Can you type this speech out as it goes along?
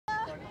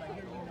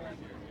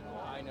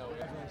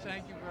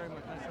Thank you very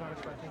much. That's so much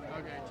fun.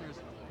 Okay, cheers.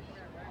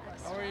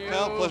 How are you?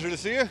 Well, pleasure to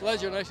see you.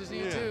 Pleasure. Nice to see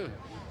you too.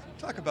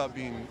 Talk about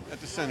being at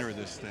the center of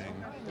this thing.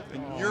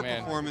 And Oh, your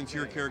man. performance,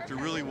 your character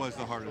really was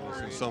the heart of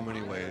this in so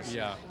many ways.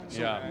 Yeah,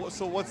 So, yeah.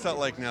 So what's that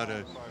like now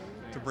to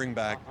bring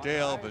back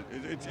Dale? But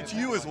it's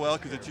you as well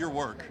because it's your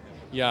work.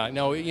 Yeah,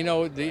 no,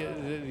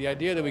 the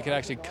idea that we could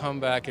actually come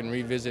back and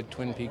revisit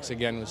Twin Peaks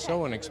again was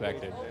so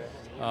unexpected,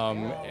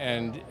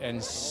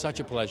 and such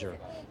a pleasure.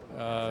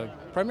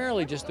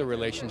 Primarily just the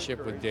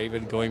relationship with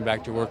David, going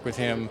back to work with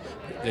him,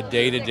 the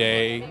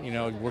day-to-day,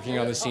 working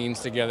on the scenes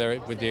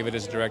together with David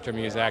as director,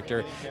 me as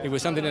actor. It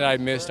was something that I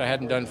missed, I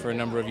hadn't done for a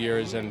number of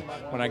years, and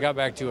when I got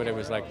back to it, it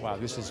was like, wow,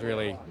 this is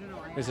really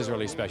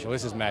special.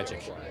 This is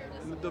magic.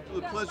 And the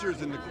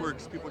pleasures and the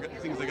quirks,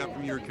 things they got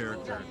from your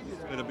character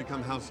that have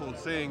become household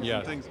sayings Yeah.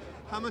 and things.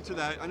 How much of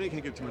that, I know you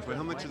can't give too much away,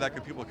 how much of that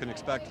people can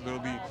expect? There'll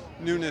be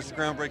newness,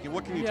 groundbreaking.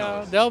 What can you tell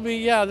us? There'll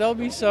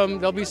be some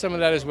of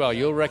that as well.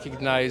 You'll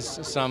recognize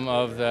some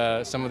of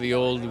the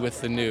old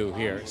with the new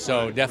here.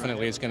 So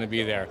definitely it's going to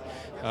be there.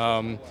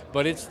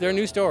 But they're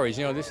new stories.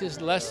 This is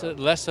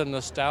less a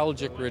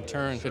nostalgic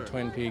return to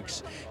Twin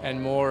Peaks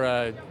and more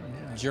a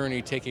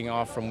journey taking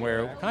off from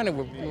where kind of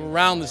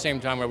around the same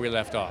time where we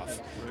left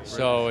off.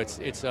 So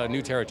it's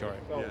new territory.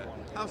 Yeah.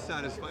 How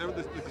satisfying,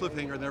 the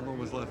cliffhanger that everyone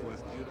was left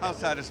with, how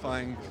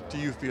satisfying do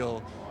you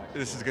feel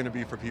this is going to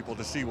be for people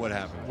to see what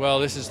happened? Well,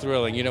 this is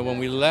thrilling. When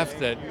we left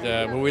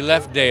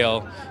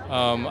Dale,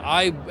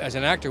 I, as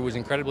an actor, was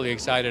incredibly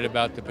excited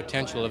about the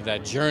potential of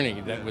that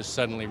journey that was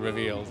suddenly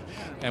revealed,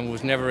 and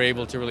was never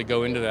able to really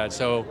go into that.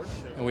 So,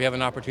 and we have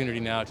an opportunity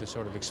now to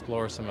sort of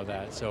explore some of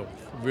that. So,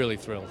 really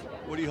thrilled.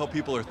 What do you hope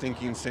people are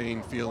thinking,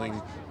 saying,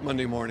 feeling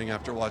Monday morning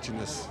after watching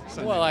this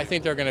Sunday Well, I night?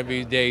 think they're going to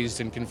be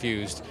dazed and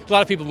confused. A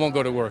lot of people won't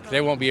go to work.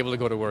 They won't be able to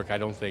go to work, I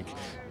don't think.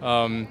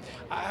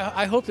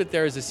 I hope that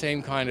there is the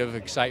same kind of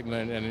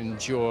excitement and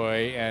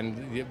joy,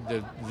 and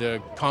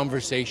the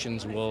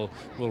conversations will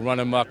run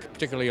amok,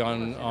 particularly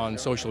on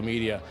social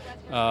media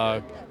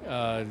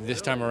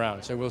this time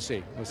around. So we'll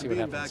see. We'll see what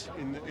Being happens.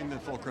 back in the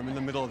fulcrum, in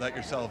the middle of that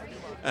yourself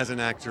as an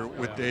actor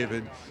with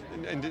David,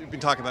 and you've been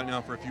talking about it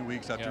now for a few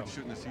weeks after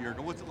shooting this a year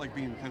ago. What's it like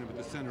being kind of at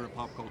the center of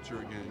pop culture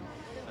again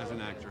as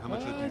an actor? How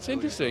much of that It's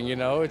interesting,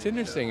 It's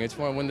interesting. It's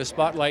when the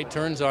spotlight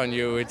turns on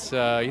you. It's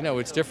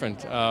it's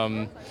different.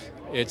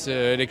 It's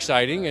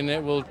exciting, and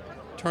it will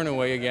turn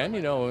away again,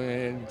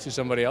 to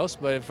somebody else.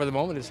 But for the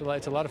moment, it's a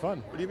lot of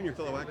fun. But even your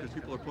fellow actors,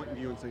 people are pointing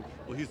to you and saying,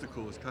 "Well, he's the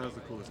coolest. Kyle's the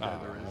coolest guy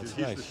there is. That's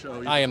He's nice. the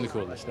show." I am the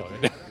coolest.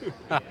 It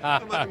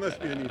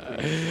must be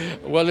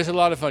anything. Well, it's a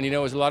lot of fun. It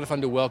was a lot of fun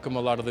to welcome a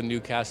lot of the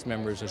new cast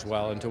members as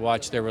well, and to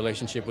watch their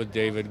relationship with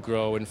David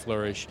grow and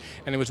flourish.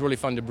 And it was really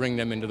fun to bring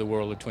them into the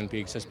world of Twin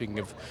Peaks. Speaking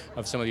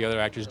of some of the other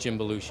actors, Jim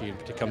Belushi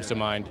comes to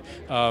mind,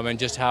 and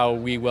just how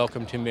we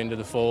welcomed him into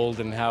the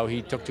fold and how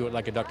he took to it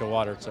like a duck to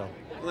water. So.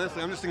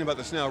 Leslie, I'm just thinking about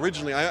this now.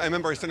 Originally, I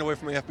remember I stayed away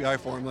from my FBI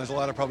forum, as a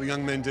lot of probably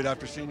young men did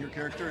after seeing your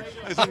character,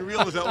 as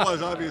unreal as that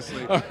was,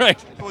 obviously. All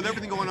right. But with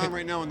everything going on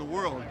right now in the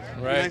world,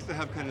 it's Right. nice to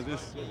have kind of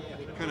this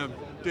kind of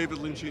David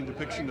Lynchian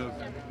depiction of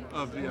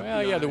the FBI.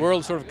 Well, yeah, the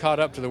world sort of caught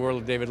up to the world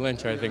of David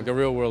Lynch, I think, the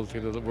real world to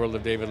the world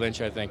of David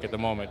Lynch, I think, at the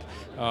moment.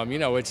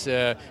 It's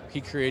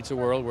he creates a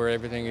world where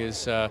everything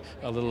is a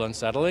little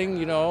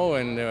unsettling,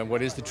 and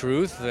what is the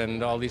truth,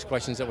 and all these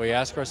questions that we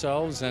ask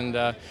ourselves,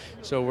 and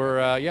so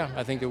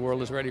I think the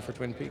world is ready for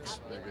Twin Peaks.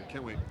 Very good.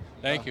 Can't wait.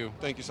 Thank you.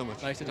 Thank you so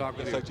much. Nice to talk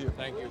with Nice you. to talk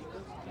to you. Thank you.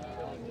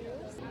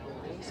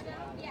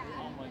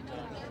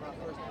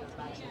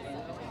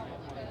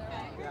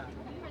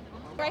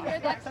 Right here,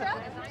 the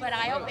extra, but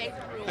I obey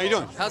the rules. How you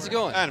doing? How's it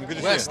going? Adam, good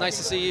to Wes, see you. nice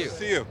to see you.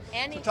 See you.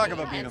 So talk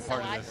about being a And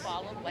part so of I this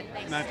followed what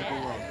they magical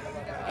said.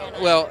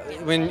 world. Well,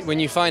 when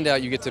you find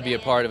out you get to be a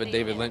part of a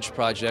David Lynch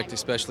project,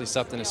 especially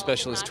something as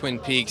special as Twin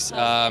Peaks, you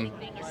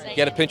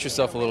got to pinch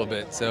yourself a little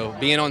bit. So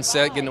being on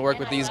set, getting to work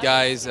with these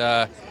guys,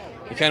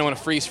 you kind of want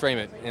to freeze frame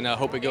it and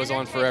hope it goes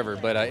on forever.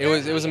 But it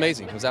was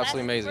amazing. It was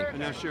absolutely amazing. And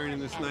now sharing in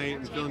this night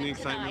and feeling the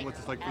excitement, what's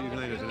it like for you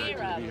tonight as an actor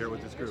to be here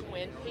with this group?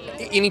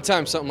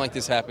 Anytime something like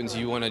this happens,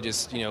 you want to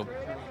just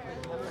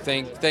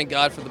thank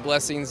God for the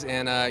blessings,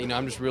 and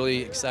I'm just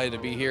really excited to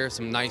be here.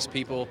 Some nice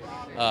people,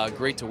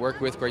 great to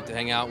work with, great to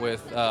hang out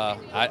with.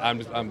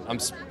 I'm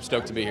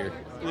stoked to be here.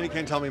 You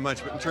can't tell me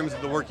much, but in terms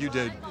of the work you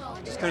did,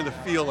 just kind of the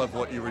feel of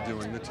what you were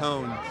doing, the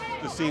tone,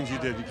 the scenes you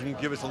did, can you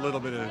give us a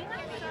little bit of?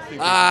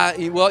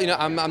 Well,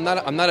 I'm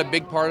not a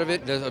big part of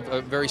it. There's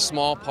a very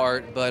small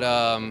part, but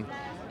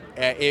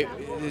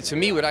to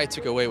me, what I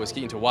took away was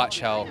getting to watch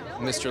how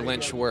Mr.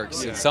 Lynch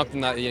works. Yeah. It's something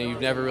that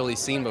you've never really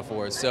seen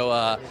before. So,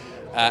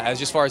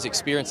 as far as the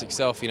experience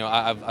itself,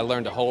 I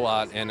learned a whole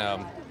lot, and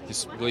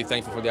just really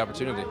thankful for the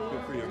opportunity.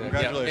 Good for you. Yeah.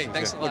 Congratulations. Hey,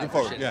 thanks a lot. Looking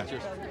forward. Appreciate Yeah. it.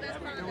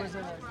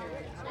 Cheers.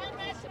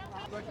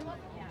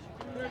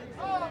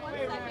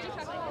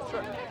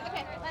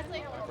 Okay,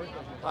 Leslie.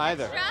 Hi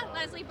there.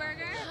 Leslie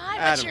Berger.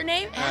 Hi, what's your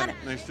name? Adam.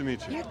 Nice to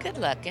meet you. You're good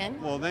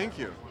looking. Well, thank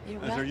you.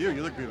 You're As are you.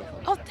 You look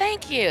beautiful. Oh,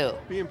 thank you.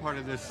 Being part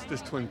of this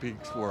Twin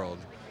Peaks world,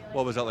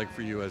 what was that like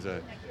for you as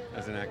an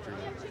actor?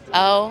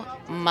 Oh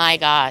my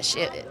gosh.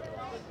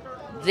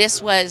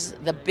 This was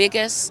the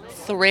biggest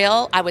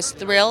thrill. I was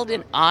thrilled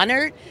and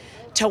honored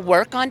to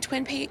work on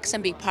Twin Peaks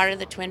and be part of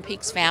the Twin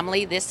Peaks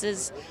family. This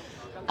is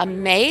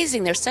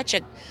amazing. There's such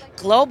a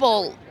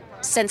global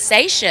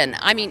sensation.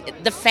 I mean,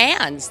 the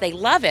fans, they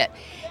love it.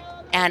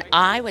 And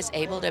I was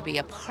able to be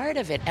a part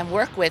of it and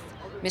work with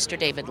Mr.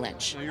 David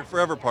Lynch. Now, you're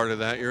forever part of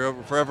that. You're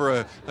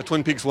forever a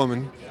Twin Peaks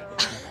woman.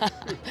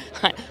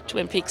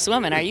 Twin Peaks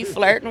woman, are you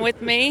flirting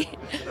with me?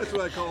 That's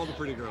what I call the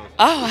pretty girls.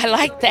 Oh, I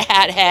like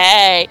that.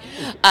 Hey.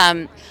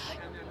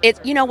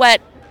 You know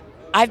what?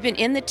 I've been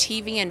in the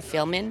TV and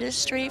film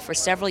industry for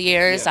several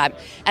years. Yeah. I'm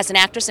as an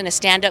actress and a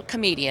stand-up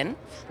comedian,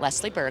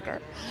 Leslie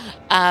Berger.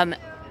 But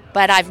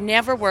I've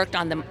never worked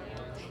on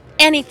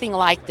anything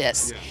like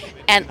this. Yeah.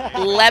 And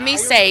let me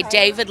say,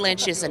 David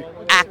Lynch is an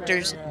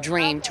actor's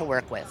dream to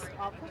work with.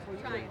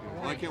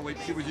 Well, I can't wait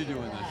to see what you do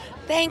in this.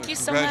 Thank you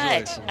so much.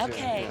 Congratulations.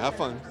 Okay. Yeah, have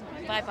fun.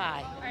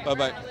 Bye-bye.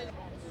 Bye-bye.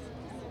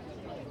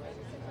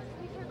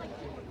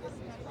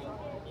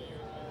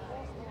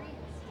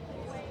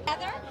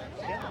 Heather?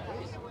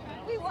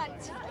 We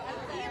want to.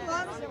 He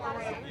loves it.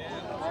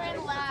 We're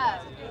in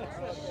love.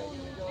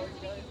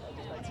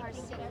 It's our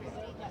secret.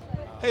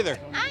 Hey there.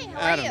 Hi, how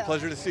are Adam, you?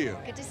 pleasure to see you.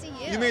 Good to see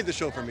you. You made the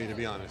show for me, to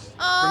be honest.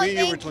 Oh, for me, you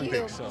were thank Twin you.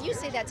 Peaks. So. You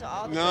say that to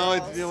all the No,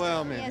 girls.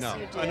 well, man, Yes, no.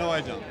 you do. I know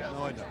I don't.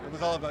 No, I don't. It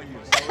was all about you.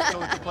 So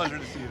it's a pleasure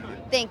to see you today.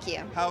 Thank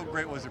you. How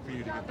great was it for you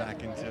to get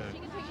back into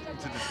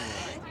this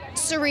world?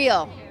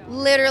 Surreal.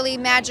 Literally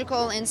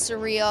magical and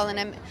surreal,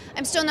 and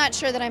I'm still not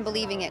sure that I'm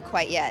believing it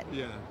quite yet.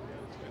 Yeah.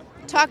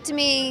 Talk to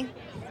me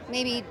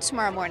maybe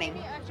tomorrow morning.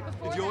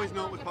 Did you always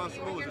know it was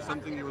possible? Was it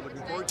something you were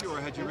looking forward to, or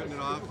had you written it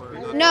off? Or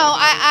not No,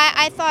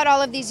 I thought all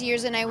of these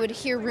years, and I would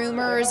hear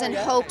rumors and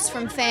hopes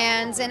from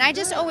fans, and I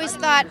just always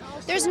thought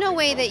there's no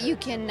way that you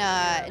can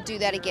do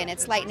that again.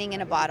 It's lightning in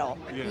a bottle,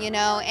 Yeah. you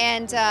know.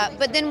 And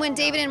but then when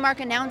David and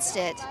Mark announced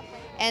it,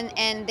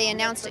 and they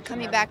announced it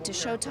coming back to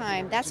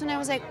Showtime, that's when I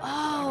was like,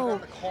 oh,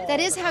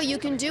 that is how you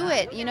can do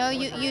it. You know,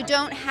 you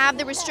don't have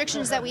the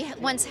restrictions that we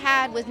once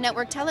had with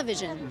network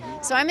television.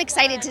 So I'm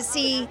excited to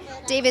see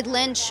David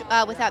Lynch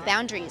without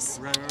boundaries.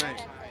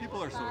 Right.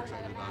 People are so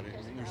excited about it.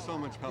 I mean, there's so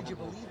much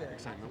palpable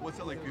excitement. What's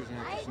it like for you as an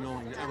actress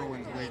knowing that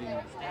everyone's waiting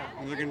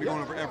and they're going to be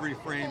going over every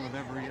frame of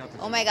every episode?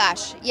 Oh my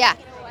gosh, yeah.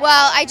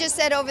 Well, I just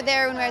said over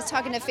there when I was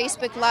talking to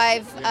Facebook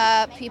Live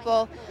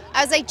people,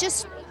 I was like,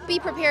 just be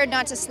prepared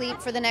not to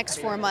sleep for the next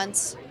 4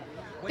 months.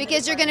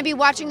 Because you're going to be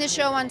watching the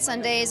show on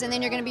Sundays, and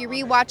then you're going to be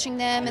rewatching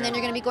them, and then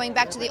you're going to be going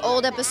back to the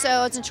old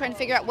episodes and trying to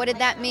figure out what did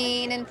that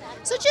mean. And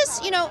so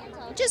just,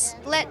 just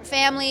let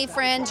family,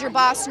 friends, your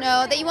boss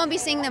know that you won't be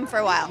seeing them for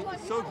a while.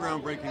 It's so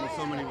groundbreaking in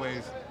so many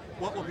ways.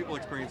 What will people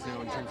experience now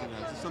in terms of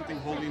that? Is it something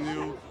wholly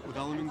new with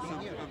elements of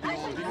the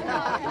old? You can kind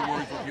of put your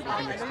words what people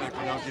can expect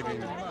without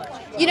giving.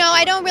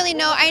 I don't really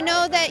know. I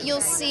know that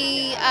you'll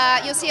see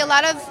a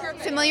lot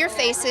of familiar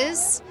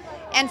faces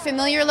and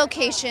familiar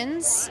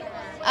locations.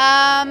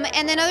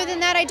 And then other than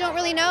that, I don't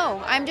really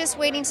know. I'm just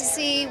waiting to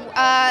see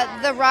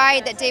the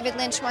ride that David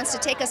Lynch wants to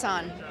take us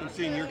on. And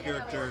seeing your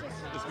character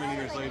this many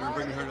years later and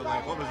bringing her to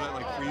life, what was that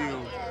like for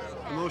you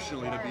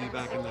emotionally to be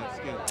back in that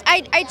skin?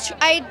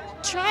 I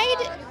tried.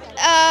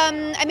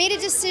 I made a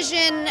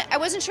decision. I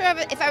wasn't sure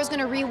if I was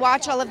going to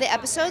rewatch all of the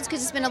episodes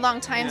because it's been a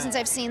long time since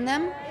I've seen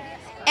them.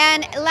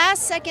 And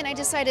last second, I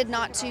decided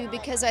not to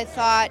because I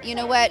thought, you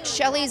know what,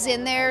 Shelley's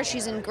in there.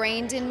 She's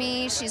ingrained in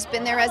me. She's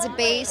been there as a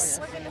base.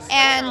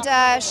 And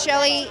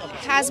Shelley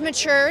has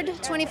matured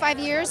 25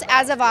 years,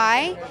 as have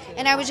I.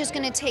 And I was just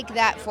going to take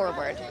that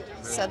forward.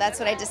 So that's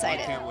what I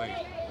decided. I can't wait.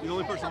 You're the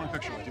only person I'm in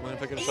picture with. Do you mind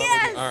picking us up?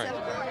 Yes! All right.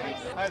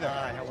 Hi there.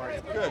 Hi, how are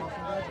you? Good.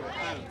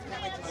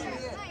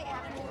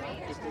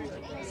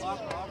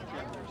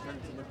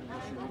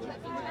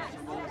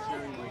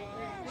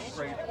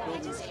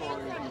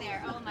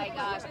 Oh my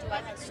gosh, do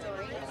I have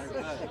stories?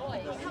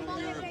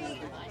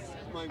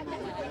 Like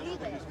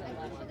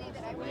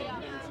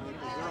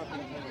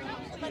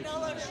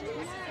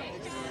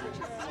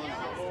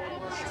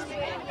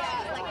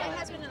my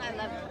husband and I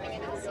love coming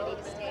into the city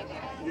to stay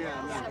there.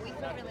 Yeah, So we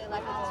felt really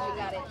lucky because we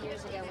got it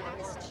years ago when it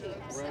was cheap.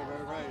 So.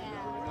 Right.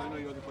 I know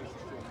you other places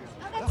too.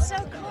 Oh, that's so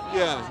cool.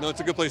 Yeah, no, it's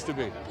a good place to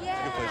be. It's a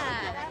good place to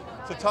Yeah.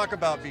 be. So talk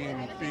about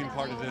being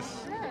part of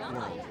this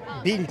world.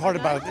 Being part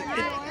about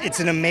it, it's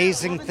an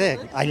amazing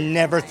thing. I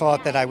never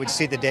thought that I would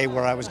see the day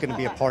where I was going to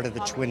be a part of the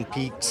Twin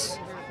Peaks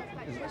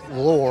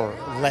lore,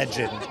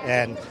 legend.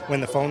 And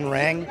when the phone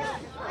rang,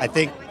 I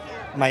think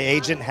my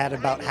agent had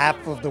about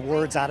half of the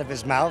words out of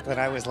his mouth, and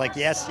I was like,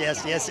 yes.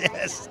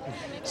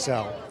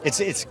 So it's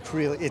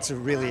a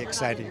really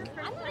exciting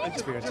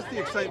experience. Just the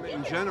excitement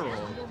in general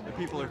that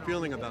people are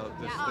feeling about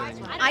this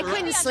thing. I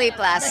couldn't sleep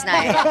last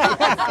night.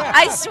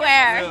 I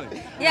swear.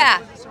 Really?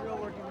 Yeah.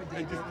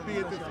 And just be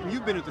and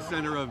you've been at the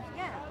center of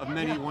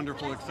many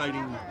wonderful,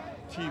 exciting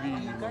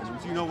TV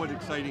moments. You know what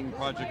exciting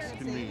projects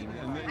can mean,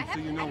 and so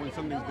you know when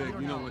something's big.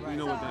 You know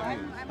what that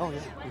means. Oh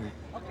yeah.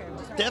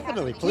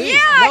 Definitely, please. Yeah,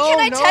 No, can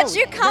I no, touch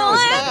you, no, Colin?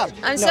 stop.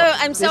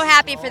 I'm so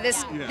happy for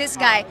this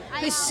guy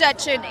who's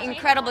such an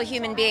incredible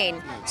human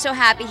being. So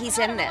happy he's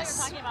in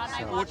this.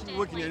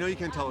 What can I know you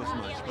can't tell us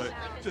much, but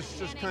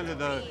just kind of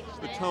the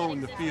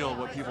tone, the feel,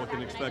 what people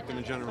can expect in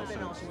a general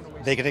sense.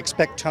 They can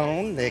expect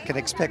tone. They can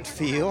expect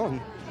feel.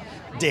 And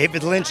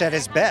David Lynch at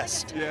his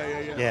best.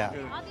 Yeah.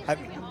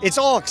 It's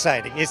all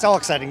exciting. It's all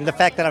exciting. The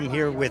fact that I'm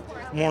here with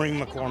Maureen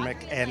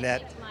McCormick and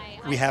that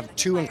we have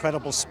two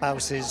incredible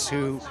spouses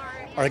who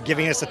are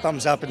giving us a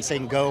thumbs up and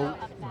saying, go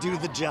do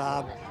the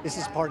job. This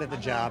is part of the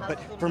job. But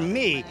for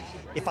me,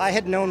 if I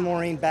had known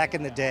Maureen back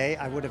in the day,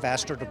 I would have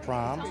asked her to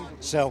prom.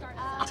 So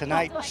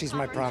tonight, she's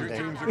my prom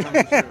date.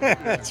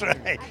 That's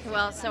right.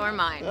 Well, so are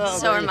mine. Oh,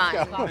 so are mine.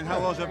 And how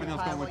well is everything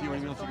else going with you?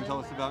 Anything else you can tell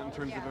us about in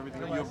terms of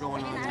everything that you have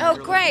going on? Oh,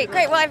 great.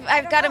 Well,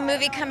 I've got a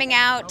movie comoming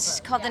out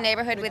called The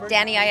Neighborhood with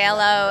Danny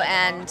Aiello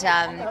and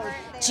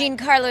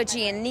Giancarlo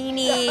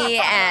Giannini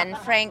and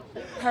Frank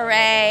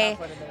Perret,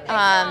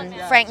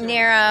 Frank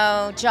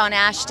Nero, John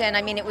Ashton.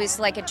 I mean, it was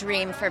like a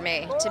dream for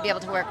me to be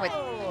able to work with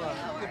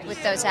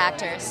those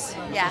actors.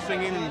 Yeah. So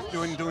singing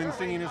and doing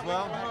singing as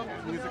well,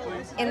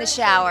 musically? In the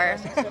shower.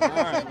 All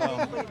right,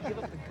 well.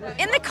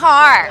 In the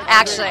car,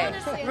 actually.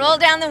 Roll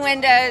down the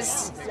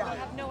windows.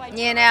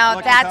 You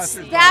know,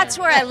 that's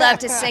where I love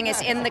to sing,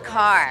 is in the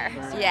car.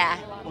 Yeah.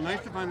 Well,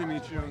 nice to finally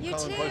meet you. You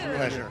too.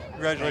 Pleasure.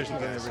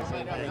 Congratulations on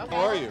everything. How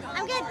are you?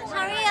 I'm good.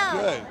 How are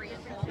you?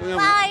 Good.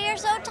 Wow, you're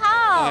so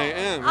tall. I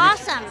am.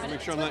 Awesome. Make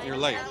sure I'm not in your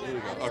light. There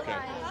we go. Okay.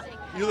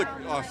 You look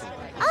awesome.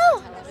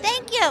 Oh,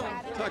 thank you.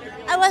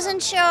 I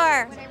wasn't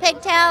sure.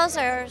 Pigtails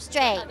or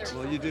straight?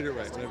 Well, you did it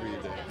right, whatever you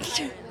did.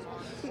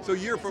 So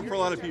for a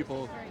lot of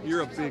people,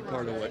 you're a big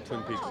part of what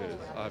Twin Peaks is,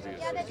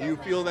 obviously. Do you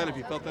feel that? Have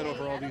you felt that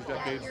over all these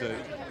decades that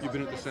you've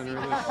been at the center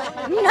of this?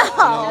 No.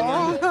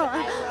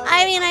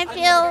 I mean, I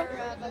feel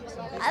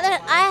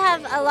I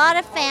have a lot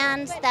of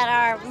fans that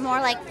are more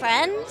like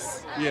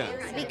friends. Yeah.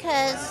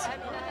 Because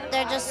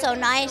they're just so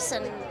nice,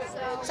 and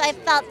so I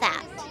felt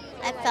that.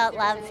 I felt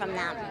love from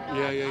them.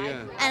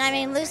 Yeah. And I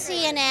mean,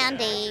 Lucy and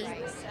Andy,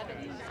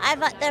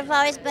 they've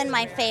always been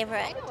my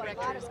favorite.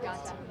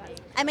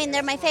 I mean,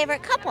 they're my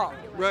favorite couple.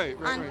 Right.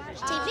 On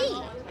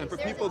TV. And for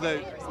people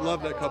that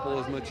love that couple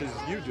as much as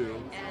you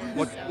do,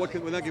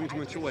 without giving too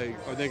much away,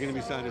 are they going to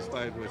be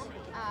satisfied with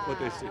what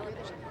they see?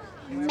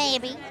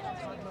 Maybe.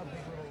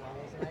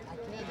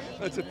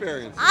 That's a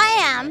fair answer. I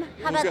am.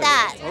 How about Good.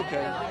 that?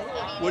 Okay.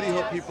 What do you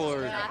hope people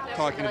are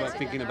talking about,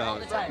 thinking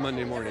about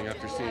Monday morning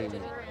after seeing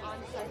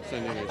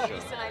Sunday night show?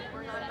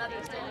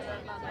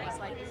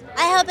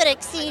 I hope it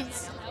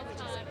exceeds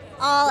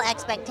all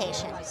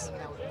expectations.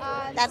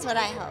 That's what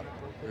I hope.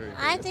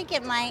 I think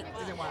it might,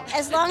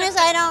 as long as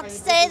I don't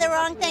say the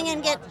wrong thing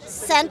and get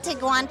sent to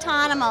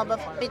Guantanamo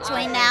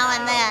between now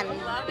and then.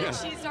 Yeah.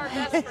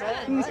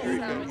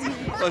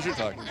 Pleasure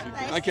talking to you.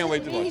 I can't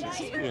wait to watch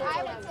this.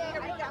 Yeah.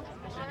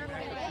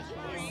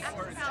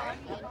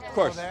 Of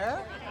course.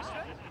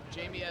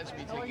 Jamie has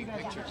me taking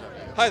pictures of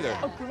it. Hi there.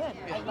 Oh, good.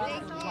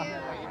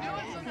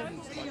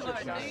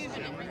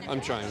 I'm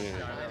trying,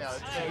 yeah.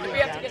 We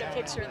have to get a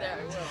picture there.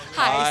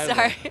 Hi,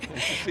 sorry.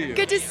 Nice to see you.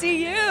 Good to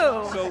see you.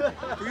 So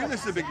for you,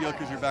 this is a big deal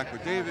because you're back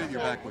with David, you're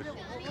back with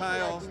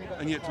Kyle,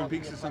 and yet Twin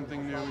Peaks is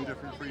something new and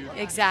different for you.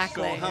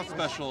 Exactly. So how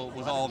special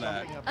was all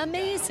that?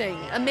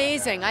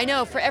 Amazing. I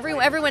know for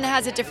everyone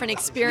has a different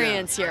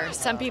experience here.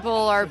 Some people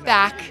are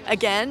back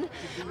again,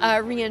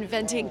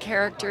 reinventing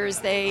characters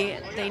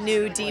they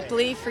knew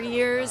deeply for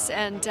years,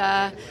 and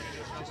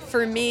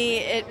for me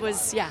it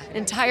was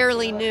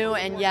entirely new,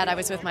 and yet I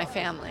was with my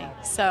family,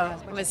 so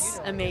it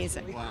was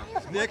amazing. Wow.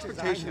 The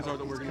expectations are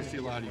that we're going to see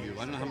a lot of you.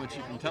 I don't know how much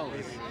you can tell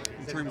us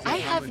in terms of I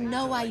have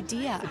no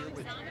idea.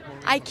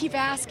 I keep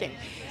asking.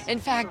 In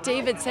fact,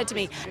 David said to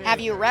me, "Have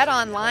you read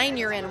online?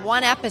 You're in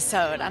one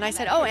episode." And I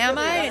said, "Oh, am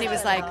I?" And he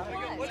was like,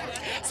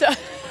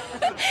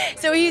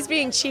 so he's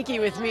being cheeky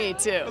with me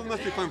too. It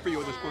must be fun for you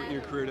at this point in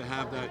your career to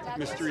have that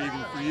mystery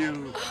even for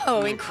you.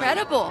 Oh,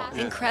 incredible.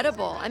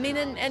 I mean,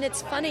 and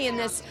it's funny in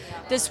this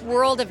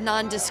world of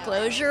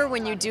non-disclosure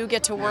when you do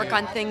get to work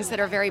on things that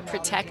are very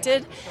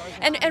protected,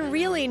 and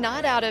really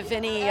not out of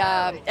any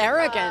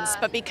arrogance,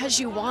 but because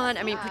you want,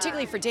 I mean,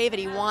 particularly for David,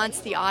 he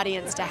wants the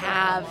audience to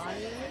have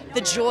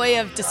the joy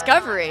of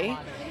discovery.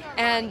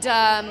 And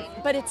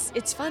but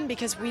it's fun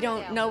because we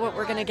don't know what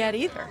we're going to get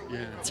either.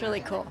 Yeah. It's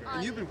really cool.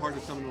 And you've been part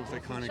of some of those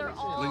iconic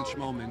Lynch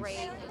moments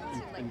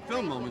and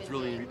film moments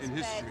really in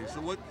history. So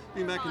what,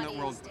 being back in that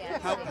world,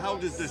 how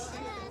does this,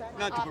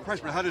 not to put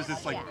pressure, but how does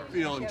this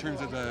feel in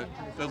terms of the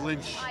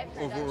Lynch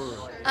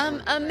overall?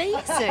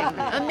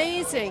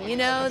 Amazing. You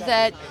know,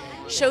 that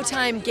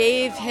Showtime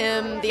gave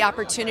him the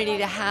opportunity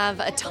to have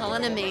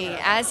autonomy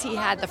as he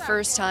had the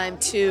first time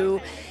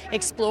to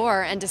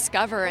explore and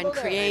discover and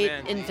create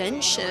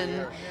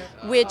invention,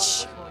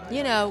 which,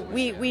 you know,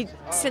 we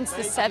since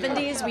the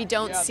 70s we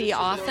don't see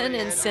often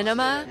in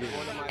cinema,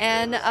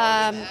 And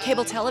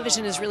cable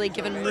television has really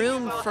given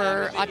room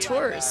for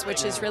auteurs,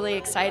 which is really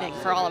exciting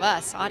for all of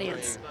us,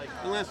 audience.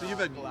 And lastly, you've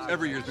had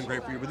every year's been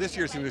great for you, but this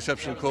year seemed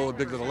exceptionally cool with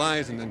Big Little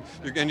Lies, and then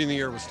you're ending the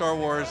year with Star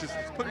Wars. Just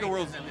put in the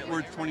words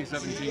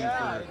 2017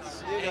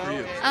 for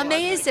you.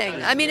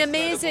 Amazing. I mean,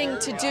 amazing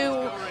to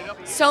do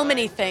so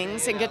many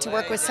things and get to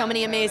work with so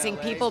many amazing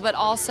people, but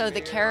also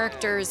the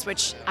characters,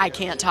 which I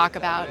can't talk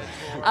about,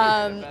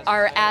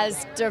 are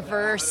as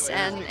diverse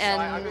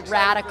and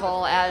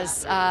radical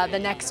as the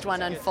next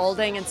one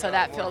unfolding, and so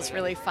that feels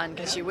really fun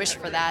because you wish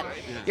for that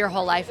your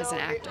whole life as an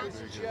actor.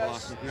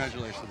 Awesome.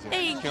 Congratulations.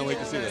 Thank Can't wait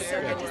to see this.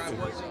 So good to see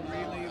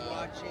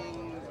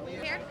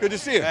Good to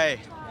see you. Hey,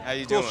 how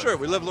you doing? Cool shirt.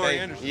 We love Laurie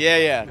Anderson.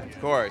 Yeah, of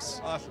course.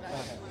 Awesome.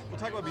 We'll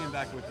talk about being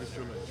back with Mr.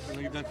 Lynch. I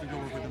know you've done some good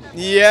work with him.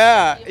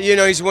 Yeah,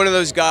 he's one of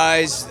those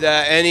guys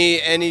that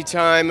any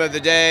time of the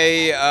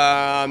day,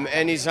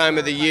 any time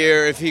of the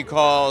year, if he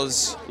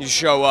calls, you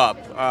show up.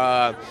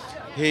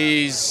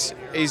 He's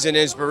an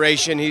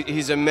inspiration.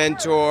 He's a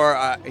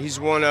mentor. He's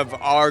one of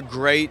our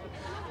great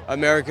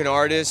American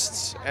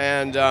artists,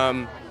 and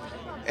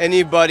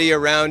anybody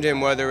around him,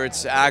 whether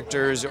it's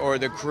actors or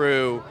the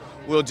crew,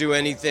 will do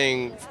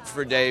anything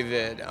for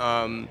David.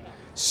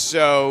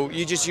 So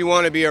you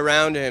want to be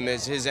around him,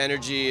 as his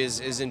energy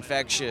is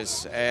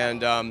infectious,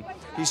 and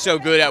he's so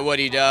good at what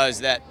he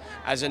does that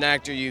as an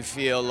actor you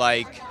feel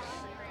like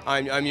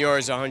I'm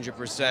yours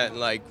 100%.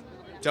 Like,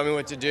 tell me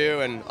what to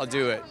do and I'll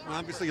do it. Well,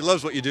 obviously he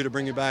loves what you do to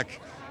bring you back.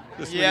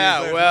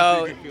 Yeah,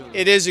 well,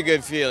 it is a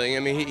good feeling. I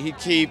mean, he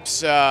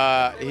keeps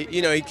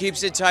he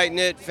keeps a tight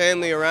knit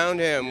family around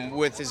him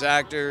with his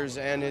actors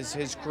and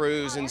his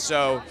crews, and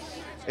so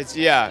it's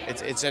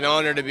an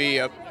honor to be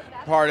a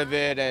part of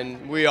it,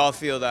 and we all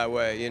feel that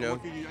way, I know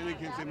you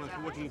can't say much,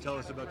 but what can you tell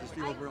us about just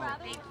the overall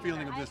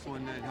feeling of this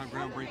one and how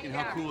groundbreaking,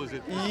 how cool is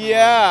it?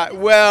 Yeah,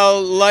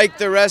 well, like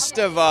the rest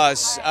of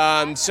us,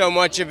 so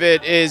much of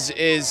it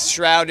is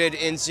shrouded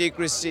in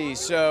secrecy.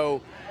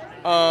 So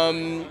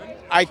all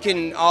I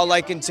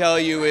can tell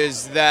you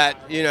is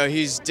that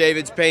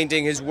David's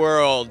painting his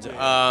world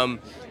the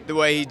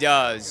way he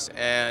does,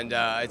 and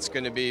it's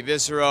going to be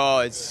visceral.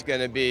 It's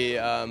going to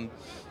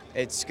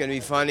be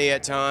funny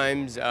at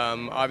times,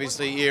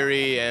 obviously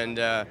eerie, and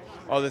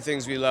all the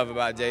things we love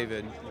about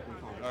David.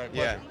 All right,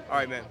 yeah. All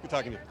right, man. Good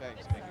talking to you.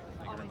 Thanks.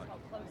 Thank you very much.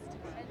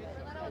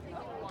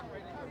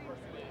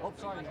 Oh,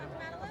 sorry.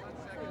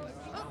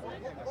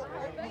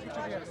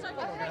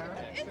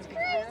 It's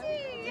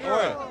crazy. All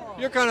right.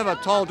 You're kind of a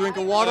tall drink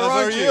of water, As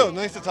aren't are you?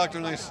 Nice to talk to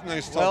a nice tall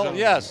Well, gentleman.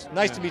 yes.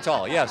 Nice to be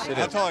tall. Yes, it is.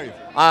 How tall are you?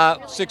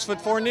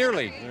 6'4"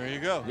 nearly. There you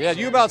go. Yeah,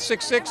 you about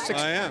 6'6"?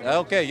 I am.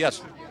 Okay,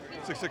 yes.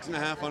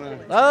 6'6.5" on a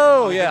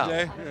Oh, on a yeah.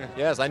 good day.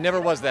 Yes, I never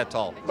was that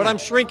tall. But I'm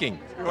shrinking.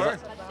 You are?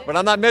 But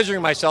I'm not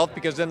measuring myself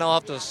because then I'll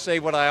have to say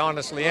what I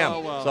honestly am. Oh,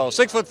 well.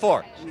 So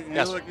 6'4". You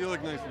Yes. you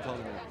look nice and tall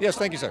to me. Yes,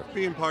 thank you, sir.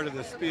 Being part of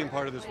this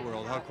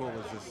world, how cool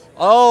is this?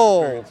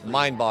 Oh,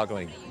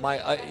 mind-boggling.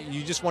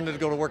 You just wanted to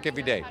go to work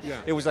every day.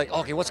 Yeah. It was like,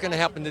 okay, what's going to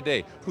happen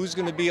today? Who's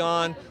going to be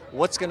on?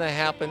 What's going to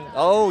happen?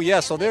 Oh, yeah,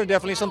 so there are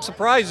definitely some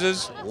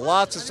surprises.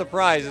 Lots of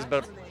surprises,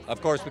 but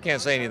of course we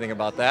can't say anything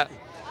about that.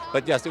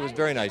 But yes, it was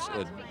very nice.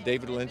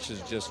 David Lynch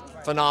is just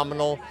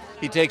phenomenal.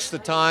 He takes the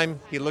time.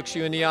 He looks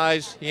you in the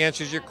eyes. He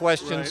answers your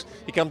questions.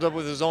 Right. He comes up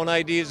with his own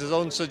ideas, his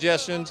own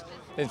suggestions.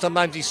 And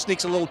sometimes he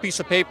sneaks a little piece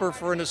of paper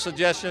for a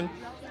suggestion.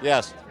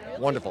 Yes,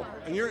 wonderful.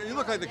 And you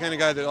look like the kind of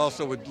guy that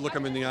also would look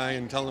him in the eye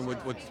and tell him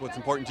what's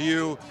important to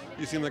you.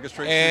 You seem like a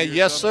straight And shooter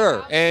yes,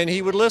 yourself. sir. And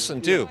he would listen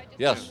too.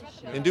 Yes,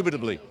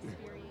 indubitably.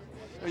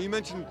 Now, you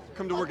mentioned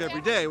come to work every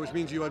day, which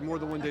means you had more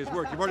than one day's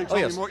work. You've already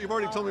yes.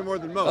 told me more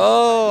than most.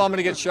 Oh, I'm going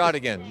to get shot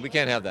again. We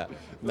can't have that.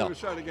 No. You're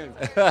shot again.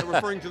 You're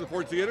referring to the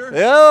Ford Theater?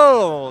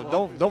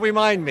 No, don't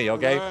remind me,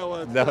 okay? Well,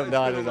 it's No, been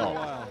not a at all.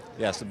 while.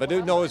 Yes, but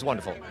no, it was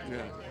wonderful.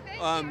 Yeah.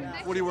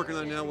 What are you working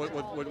on now?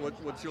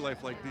 What's your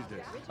life like these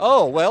days?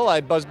 Oh, well, I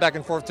buzzed back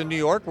and forth to New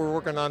York. We're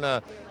working on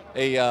well,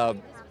 I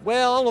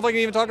don't know if I can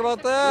even talk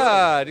about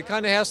that. Really? It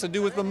kind of has to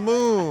do with the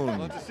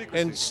moon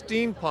and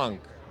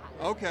steampunk.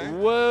 Okay.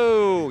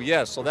 Whoa,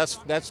 yes. So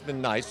that's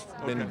been nice.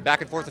 Okay. Been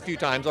back and forth a few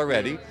times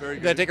already. Very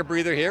good. Then take a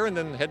breather here and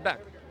then head back.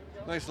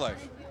 Nice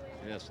life.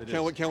 Yes, it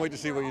Can't wait to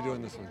see what you do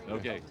in this one.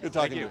 Okay. Good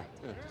talking Thank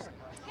to you. Yeah.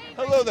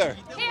 Hello there.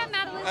 Hey, I'm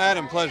Madeline.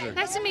 Adam, pleasure.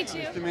 Nice to meet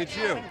you. Nice to meet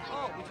you.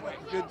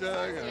 Good.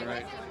 All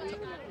right.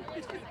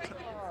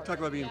 Talk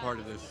about being part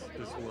of this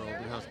world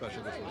and how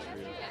special this was for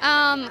you.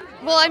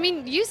 Well, I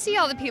mean, you see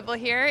all the people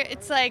here.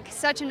 It's like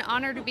such an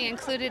honor to be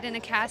included in a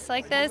cast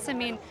like this. I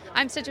mean,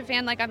 I'm such a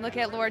fan. Like, I'm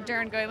looking at Laura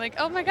Dern going like,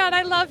 oh my God,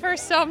 I love her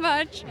so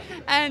much.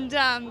 And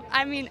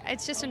I mean,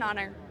 it's just an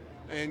honor.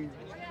 And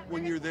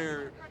when you're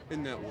there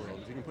in that world,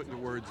 if you can put into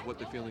words what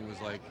the feeling was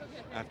like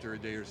after a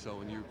day or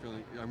so, and you're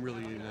feeling, I'm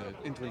really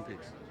in Twin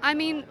Peaks. I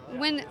mean,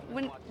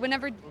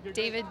 whenever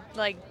David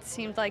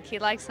seemed like he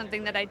liked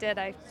something that I did,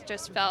 I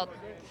just felt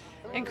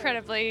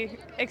incredibly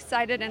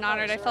excited and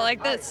honored. I felt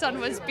like the sun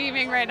was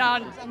beaming right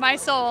on my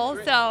soul,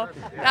 so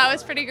that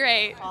was pretty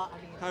great.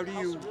 How do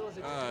you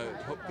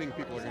think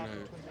people are going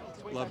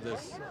to love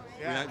this.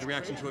 The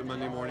reaction to it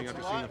Monday morning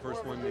after seeing the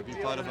first one. Have you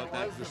thought about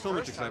that? There's so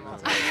much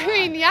excitement.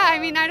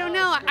 I don't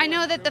know. I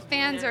know that the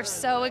fans are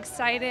so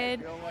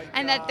excited,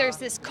 and that there's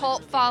this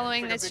cult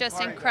following that's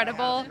just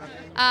incredible.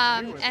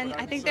 And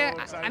I think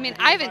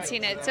I haven't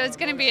seen it, so it's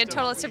going to be a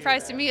total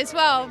surprise to me as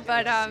well.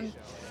 But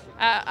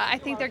I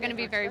think they're going to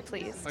be very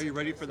pleased. Are you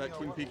ready for that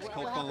Twin Peaks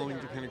cult following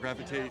to kind of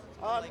gravitate?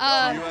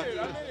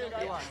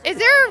 Is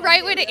there a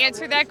right way to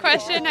answer that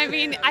question?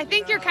 I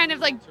think you're kind of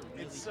like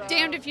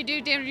damned if you do,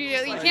 damned if you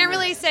do. You can't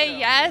really say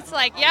yes,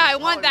 like, yeah, I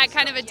want that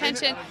kind of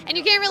attention. And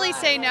you can't really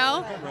say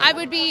no. I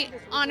would be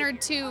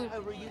honored to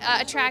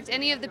attract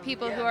any of the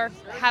people who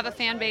have a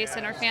fan base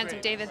and are fans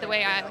of David the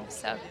way I am.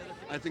 So.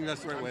 I think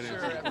that's the right way to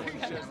answer that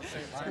question.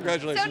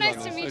 Congratulations. So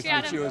nice to meet you,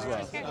 Adam. Nice to meet you as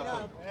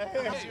well.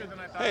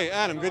 Hey,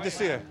 Adam, good to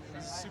see you.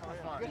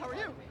 Good, how are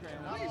you?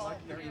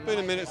 It's been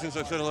a minute since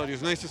I've said hello to you.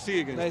 It's nice to see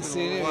you again. Nice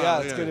seeing you.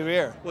 Yeah, it's good to be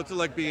here. What's it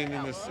like being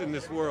in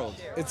this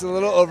world? It's a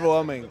little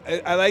overwhelming.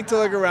 I like to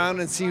look around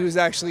and see who's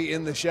actually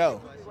in the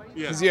show,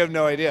 because you have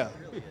no idea.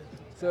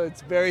 So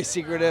it's very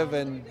secretive,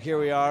 and here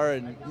we are,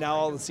 and now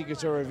all the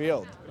secrets are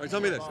revealed. All right, tell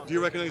me this: do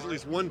you recognize at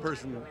least one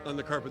person on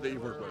the carpet that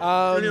you've worked with?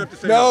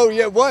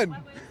 One.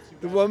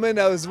 The woman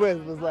I was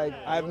with was like,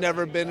 I've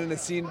never been in a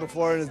scene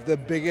before, and it's the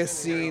biggest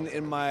scene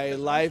in my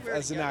life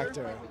as an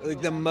actor.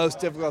 Like the most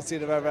difficult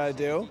scene I've ever had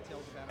to do,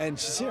 and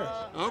she's here.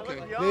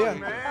 Okay.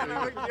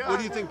 Yeah. What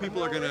do you think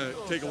people are going to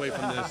take away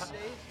from this,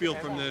 feel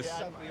from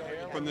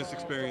this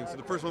experience?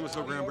 The first one was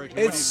so groundbreaking.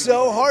 It's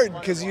so hard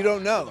because you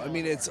don't know.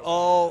 It's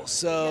all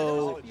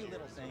so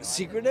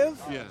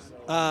secretive. Yeah.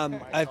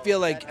 I feel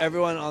like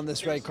everyone on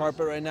this red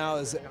carpet right now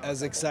is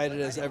as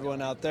excited as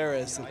everyone out there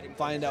is to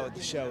find out what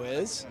the show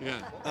is.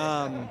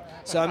 Yeah.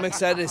 So I'm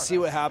excited to see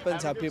what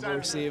happens, how people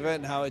receive it,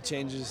 and how it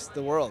changes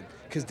the world.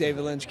 Because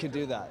David Lynch can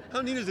do that.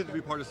 How neat is it to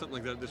be part of something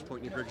like that at this point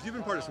in your career? Because you've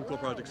been part of some cool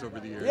projects over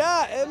the years.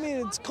 Yeah,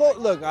 it's cool.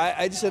 Look,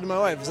 I just said to my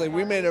wife, it's like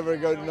we may never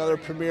go to another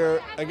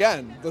premiere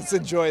again. Let's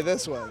enjoy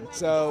this one.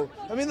 So,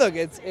 look,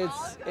 it's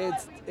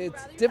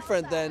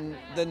different than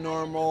the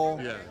normal.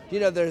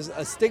 Yeah. There's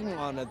a stigma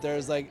on it.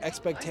 There's like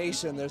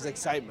expectation. There's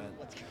excitement.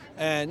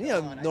 And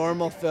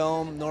normal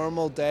film,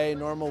 normal day,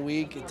 normal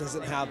week, it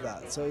doesn't have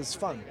that. So it's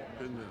fun.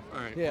 Good enough.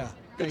 All right. Yeah.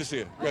 Good to see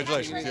you.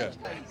 Congratulations. Yeah.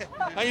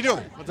 How you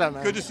doing? What's up,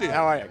 man? Good to see you.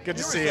 How are you? Good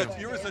to see you.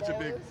 You were such a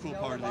big, cool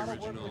part of the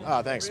original.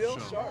 Oh, thanks. Show.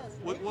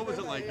 What was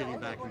it like getting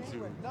back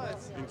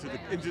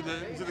into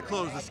the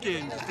clothes, the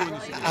skin, just doing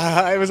this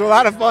again? It was a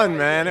lot of fun,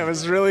 man. It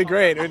was really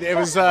great. It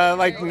was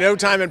like no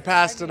time had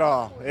passed at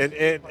all.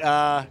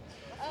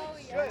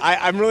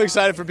 I'm really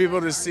excited for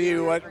people to see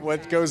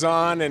what goes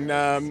on, and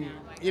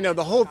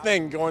the whole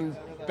thing going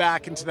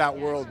back into that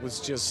world was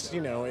just,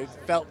 it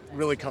felt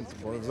really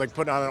comfortable. It was like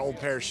putting on an old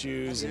pair of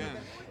shoes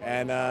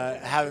and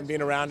having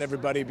been around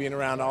everybody, being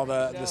around all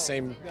the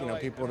same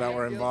people that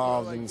were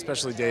involved, and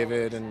especially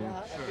David,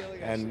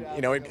 and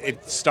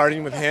it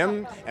starting with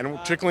him and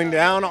trickling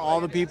down all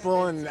the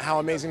people and how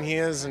amazing he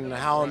is and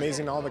how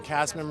amazing all the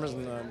cast members.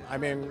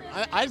 And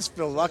I just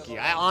feel lucky.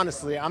 I'm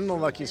the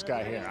luckiest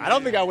guy here. I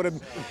don't think I would have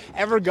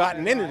ever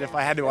gotten in it if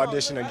I had to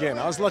audition again.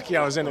 I was lucky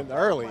I was in it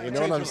early. You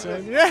know what I'm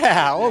saying?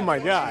 Yeah. Oh my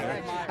God.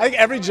 I think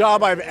every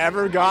job I've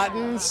ever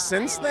gotten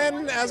since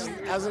then as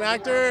an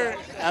actor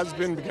has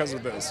been because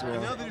of this.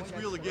 And now that it's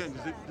real again,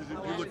 do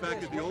you look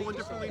back at the old one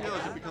differently now?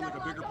 Has it become like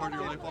a bigger part of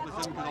your life all of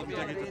a sudden because all the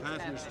decades have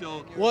passed and you're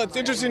still... Well, it's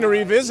interesting to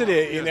revisit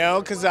it,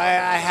 because I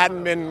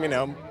hadn't been,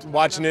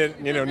 watching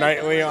it,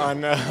 nightly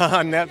on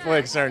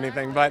Netflix or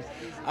anything. But,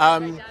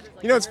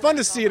 it's fun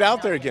to see it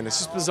out there again. It's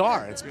just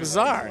bizarre. It's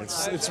bizarre.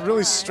 It's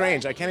really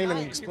strange. I can't even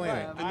explain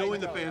it. And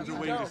knowing the fans are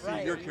waiting to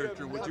see your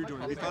character, what you're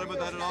doing, have you thought about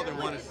that at all? They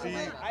want to see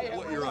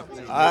what you're up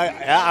to.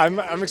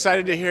 I'm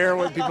excited to hear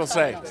what people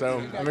say.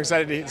 So I'm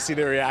excited to see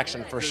their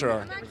reaction for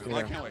sure.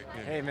 I can't wait.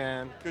 Hey,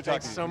 man. Good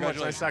Thanks talking so to you. much.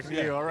 Nice talking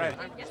to you. All right.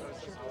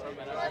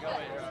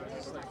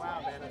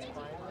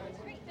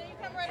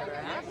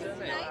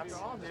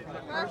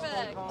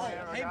 Perfect.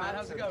 Hey man,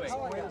 how's it going?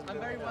 I'm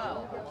very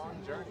well.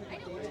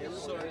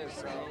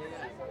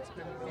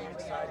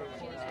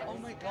 Oh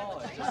my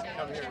god.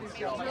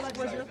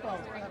 Where's your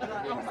phone?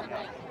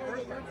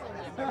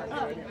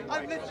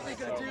 I'm literally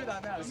going to do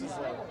that now. This is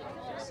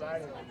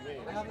exciting for me.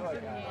 I haven't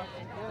been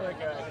like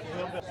a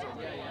little bit.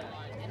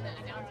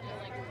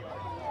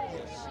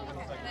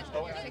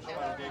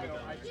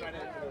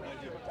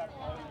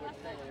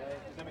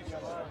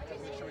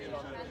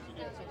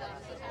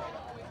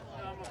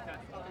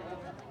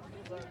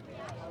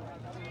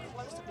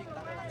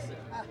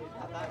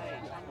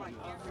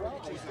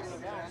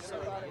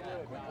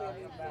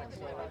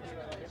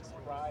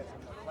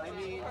 I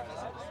mean,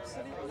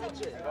 absolute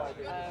legend.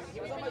 He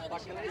was on my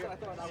bucket list, and I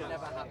thought that would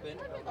never happen.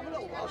 I'm a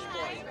little Welsh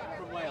boy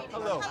from Wales.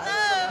 Hello.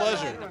 Hello.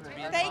 Pleasure.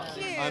 Thank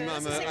you.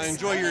 I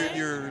enjoy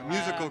your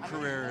musical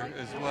career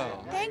as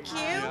well. Thank you.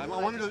 Yeah,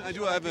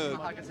 I have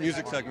a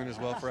music segment as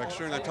well for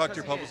Extra, and I've talked to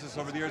your publicist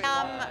over the years.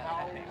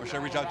 Or should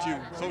I reach out to you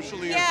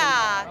socially?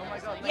 Yeah,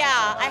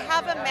 I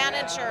have a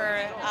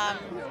manager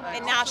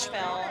in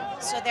Nashville,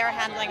 so they're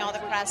handling all the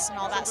press and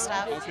all that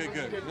stuff. Okay,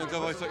 good. I've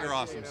always thought you're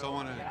awesome, so I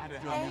want to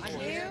do a musical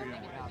history.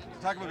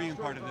 Talk about being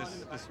part of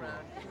this world.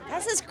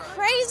 This is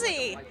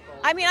crazy.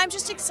 I mean, I'm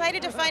just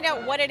excited to find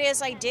out what it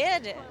is I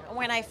did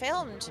when I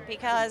filmed,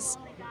 because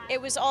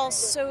it was all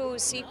so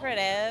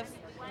secretive.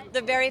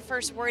 The very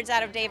first words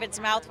out of David's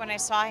mouth when I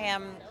saw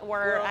him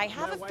were, I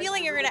have a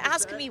feeling you're going to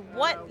ask me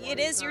what it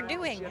is you're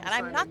doing, and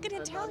I'm not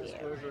going to tell you.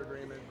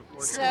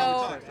 So,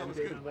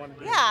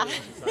 yeah.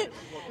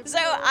 So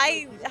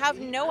I have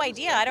no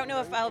idea. I don't know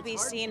if I'll be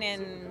seen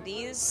in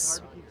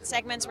these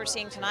segments we're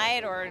seeing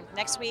tonight or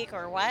next week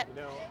or what.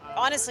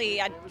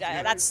 Honestly,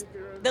 that's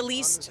the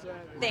least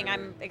thing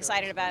I'm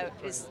excited about.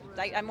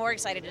 I'm more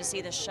excited to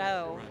see the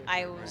show.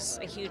 I was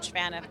a huge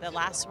fan of the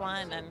last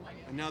one. And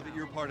now that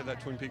you're part of that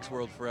Twin Peaks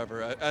world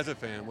forever, as a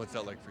fan, what's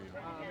that like for you?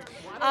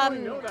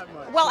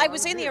 Well, I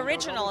was in the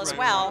original as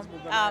well.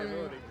 I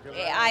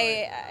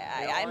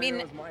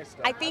mean,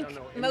 I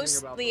think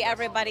mostly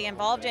everybody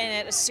involved in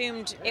it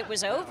assumed it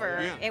was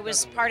over. Yeah. It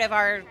was part of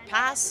our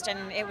past,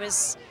 and it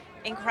was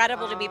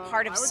incredible to be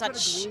part of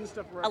such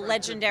a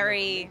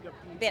legendary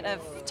bit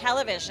of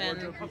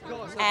television,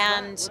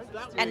 and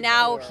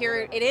now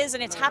here it is,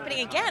 and it's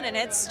happening again, and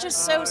it's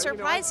just so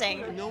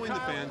surprising. Knowing the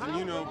fans, and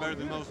you know better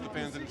than most the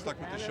fans that have stuck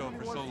with the show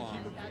for so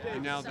long,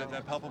 and now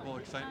that palpable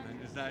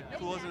excitement, is that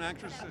cool as an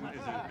actress? And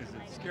is it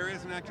scary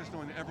as an actress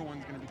knowing that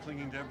everyone's going to be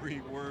clinging to every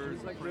word?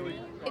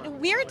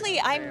 Weirdly,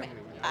 I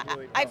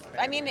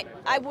mean,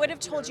 I would have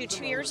told you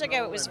 2 years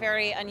ago it was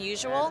very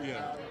unusual,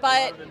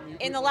 but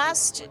in the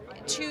last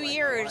 2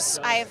 years,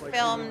 I've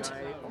filmed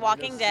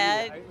Walking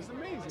Dead,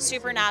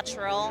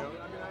 Supernatural,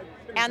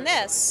 and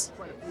this.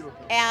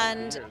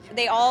 And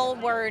they all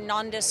were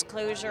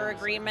non-disclosure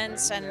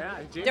agreements, and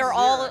they're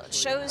all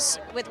shows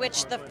with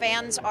which the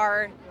fans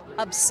are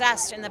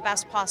obsessed in the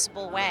best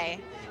possible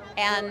way.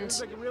 And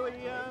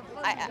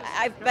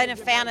I've been a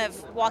fan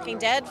of Walking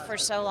Dead for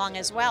so long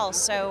as well,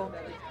 so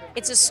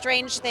it's a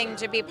strange thing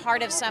to be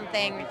part of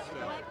something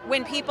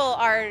when people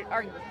are,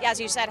 as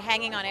you said,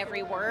 hanging on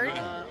every word.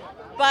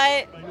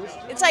 But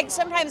it's like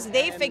sometimes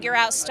they figure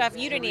out stuff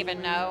you didn't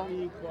even know.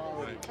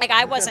 Like,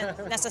 I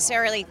wasn't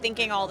necessarily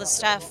thinking all the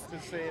stuff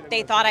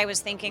they thought I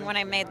was thinking when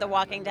I made The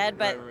Walking Dead,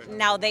 but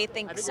now they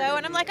think so,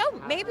 and I'm like, oh,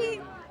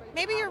 maybe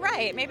you're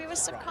right. Maybe it was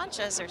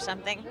subconscious or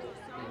something.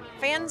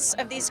 Fans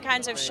of these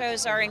kinds of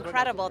shows are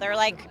incredible. They're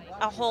like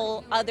a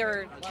whole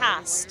other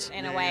cast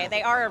in a way.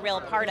 They are a real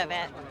part of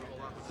it.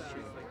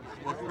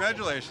 Well,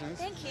 congratulations.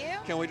 Thank you.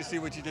 Can't wait to see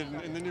what you did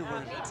in the new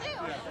version. Me too.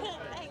 Yeah.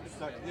 Thanks.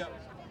 Sorry, yeah.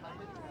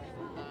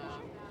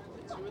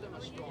 The two of them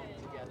are strong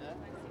together,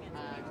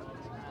 and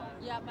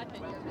yeah, my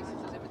finger.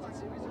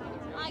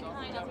 I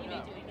kind of doing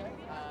it.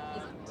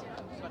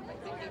 But I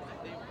think they've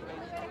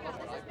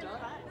what I've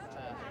done.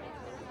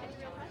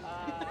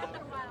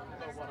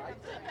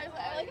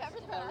 I like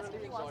every time I ask if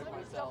really he wants enjoyed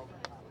myself,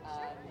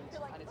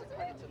 and it's a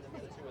credit to them, the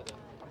two of them.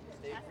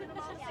 They've written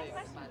something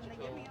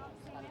magical,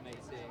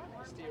 animating,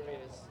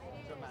 mysterious,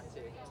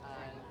 dramatic,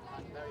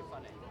 and very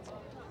funny.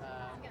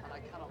 And I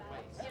cannot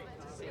wait to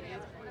see it. And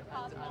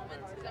I'm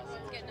very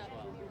Everyone's getting up.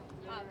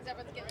 Because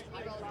everyone's getting to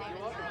meet all of David.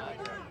 You are right.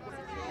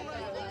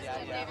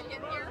 David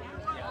getting here.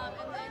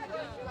 And then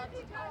we'd love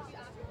to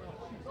cast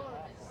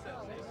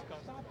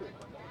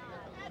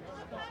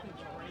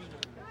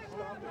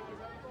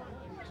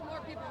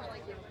more people are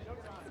like you.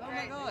 Oh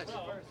my gosh.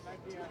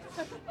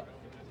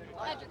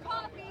 Had your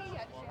coffee.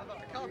 I've got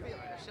the coffee,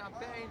 I've got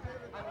champagne.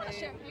 I mean,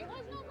 You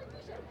guys know what we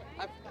should.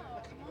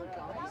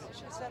 come on, guys.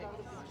 She said I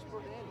would have just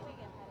brought it in.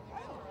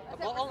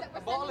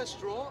 A bottle of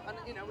straw, and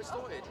we're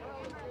sorted.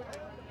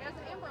 There's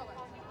an Amber Alert.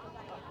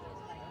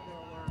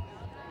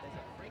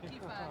 Freaky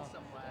fans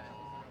somewhere,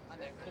 and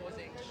they're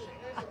causing shit.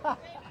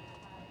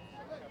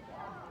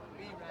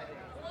 Be ready.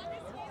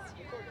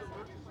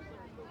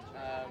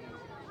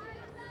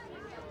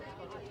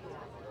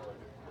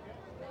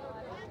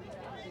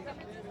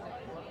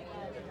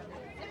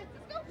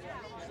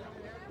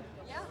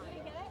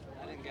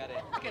 I didn't get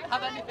it. I can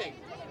have anything.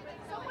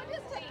 Someone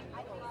just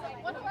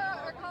one of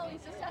our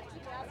colleagues just texted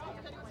me asking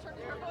if anyone's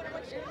turning her phone. I'm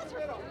like, she has her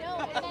phone. No,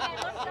 and then I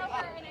looked over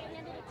and I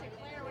handed it to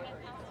Claire when I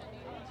passed it.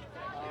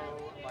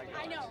 Oh my god.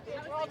 I know.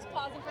 We're all just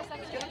pausing for a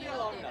second. It's gonna be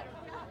long enough.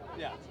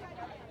 Yeah.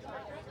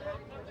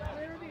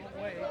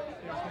 Wait,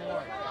 there's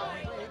more.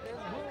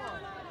 There's more.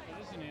 It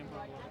is an Amber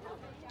Alert.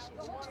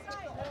 Come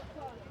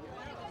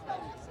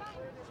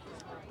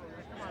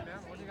on, man.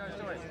 What are you guys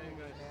doing?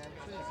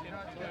 You're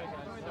not doing it.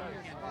 No,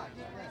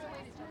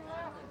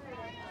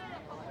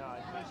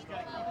 you just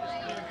gotta keep this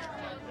gear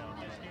down.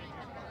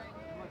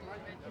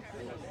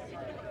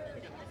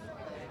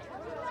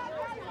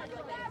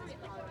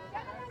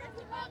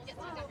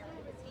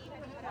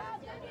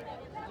 Get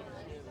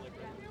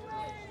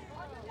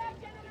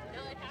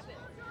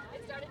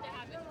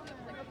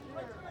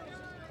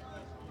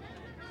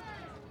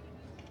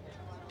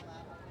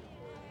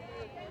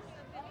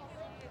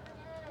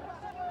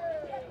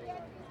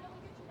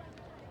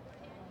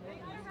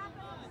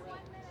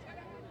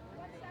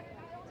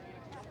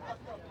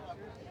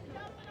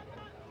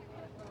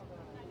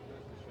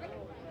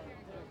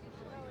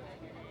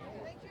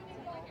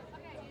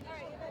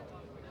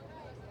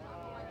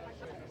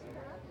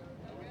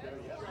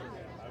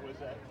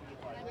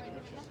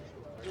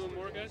Doing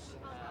more, guys?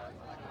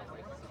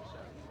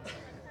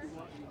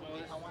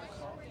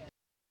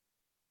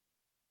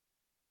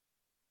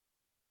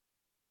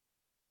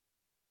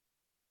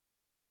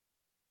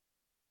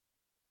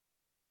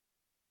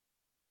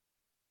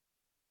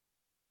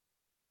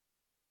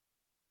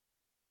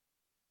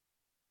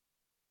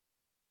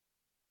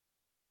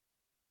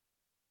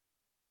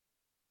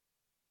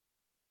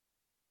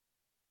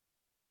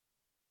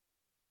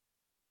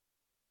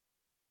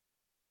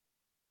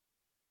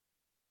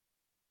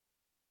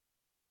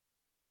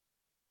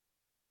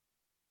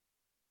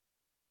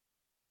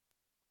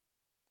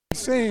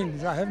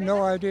 Scenes. I have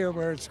no idea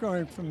where it's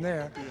going from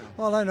there.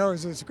 All I know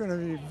is it's going to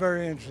be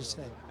very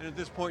interesting. And at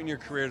this point in your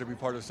career, to be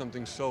part of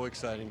something so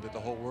exciting that the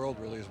whole world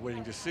really is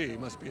waiting to see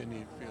must be a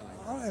neat feeling.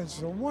 Oh,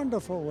 it's a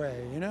wonderful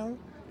way, you know.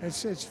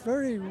 It's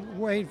very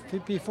way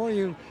before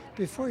you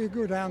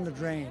go down the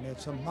drain.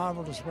 It's a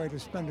marvelous way to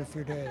spend a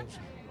few days.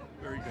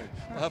 Very good.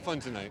 Well, have fun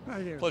tonight.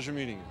 Thank you. Pleasure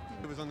meeting you.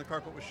 I was on the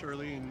carpet with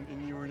Shirley,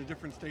 and you were in a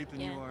different state than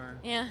you are.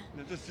 Yeah.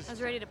 You know, I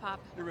was ready to pop.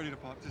 You're ready to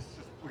pop. Just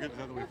we'll get to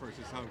the other way first.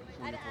 Just how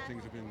wonderful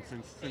things have been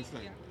since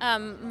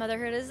then.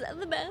 Motherhood is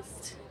the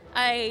best.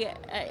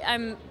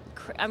 I'm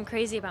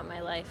crazy about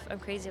my life. I'm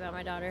crazy about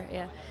my daughter.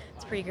 Yeah,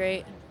 it's pretty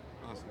great.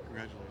 Awesome.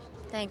 Congratulations.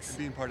 Thanks. And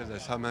being part of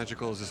this, how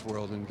magical is this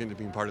world, and getting to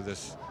being part of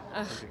this?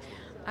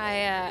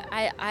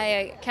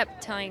 I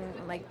kept telling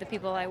like the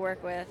people I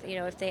work with, you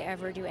know, if they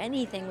ever do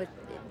anything with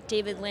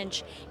David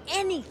Lynch,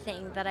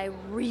 anything, that I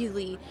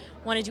really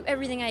want to do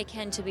everything I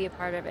can to be a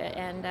part of it,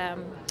 and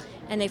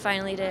they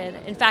finally did.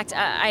 In fact,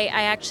 I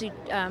actually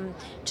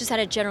just had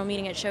a general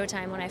meeting at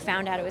Showtime when I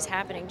found out it was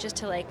happening, just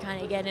to like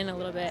kind of get in a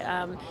little bit.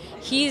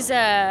 He's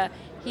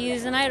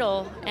an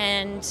idol,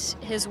 and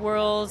his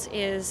world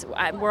is,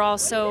 we're all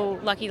so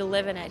lucky to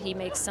live in it. He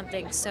makes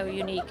something so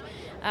unique.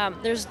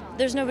 There's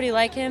nobody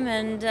like him,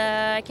 and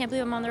I can't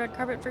believe I'm on the red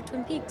carpet for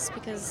Twin Peaks,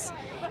 because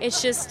it's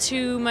just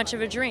too much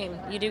of a dream.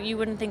 You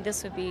wouldn't think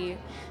this would be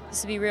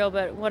real,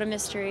 but what a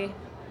mystery.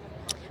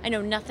 I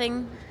know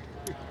nothing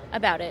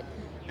about it.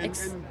 And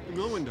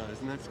no one does,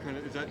 and that's kind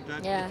of, is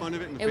that Yeah. the fun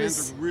of it? And the It fans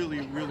was- are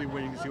really, really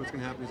waiting to see what's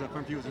going to happen. Is that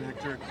fun for you as an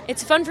actor?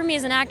 It's fun for me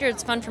as an actor.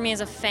 It's fun for me as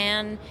a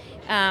fan.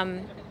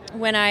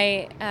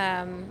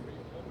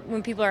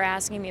 When people are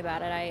asking me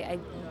about it,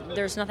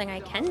 there's nothing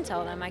I can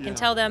tell them. I can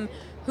tell them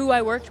who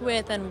I worked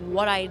with and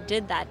what I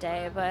did that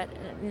day, but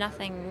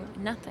nothing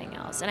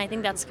else. And I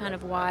think that's kind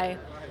of why,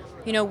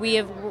 you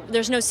know,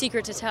 there's no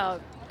secret to tell,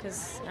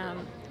 because,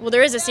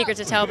 there is a secret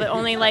to tell, but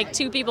only like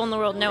 2 people in the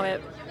world know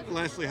it.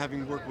 Lastly,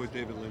 having worked with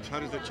David Lynch, how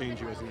does that change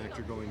you as an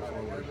actor going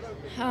forward?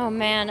 Oh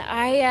man,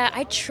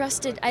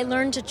 I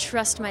learned to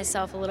trust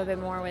myself a little bit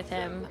more with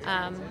him.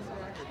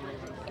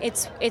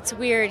 It's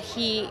weird.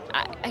 He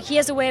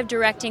has a way of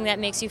directing that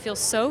makes you feel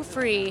so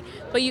free,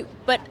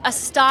 but a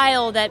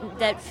style that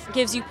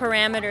gives you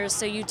parameters,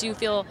 so you do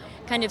feel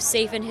kind of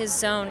safe in his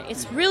zone.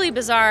 It's really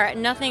bizarre.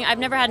 I've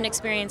never had an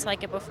experience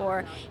like it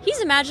before. He's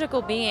a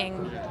magical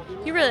being.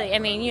 He really, I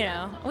mean, you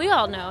know, we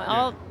all know.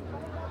 Well,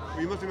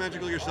 you must be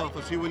magical yourself,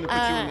 else he wouldn't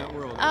have put you in that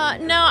world.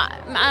 No,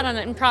 I don't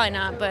know, probably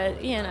not,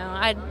 but you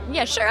know,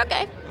 sure,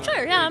 okay,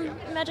 sure, yeah, I'm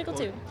magical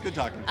too. Good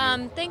talking to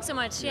you. Thanks so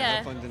much. Yeah, Yeah,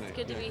 have fun tonight. it's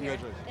good to be here.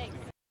 Congratulations. Thanks.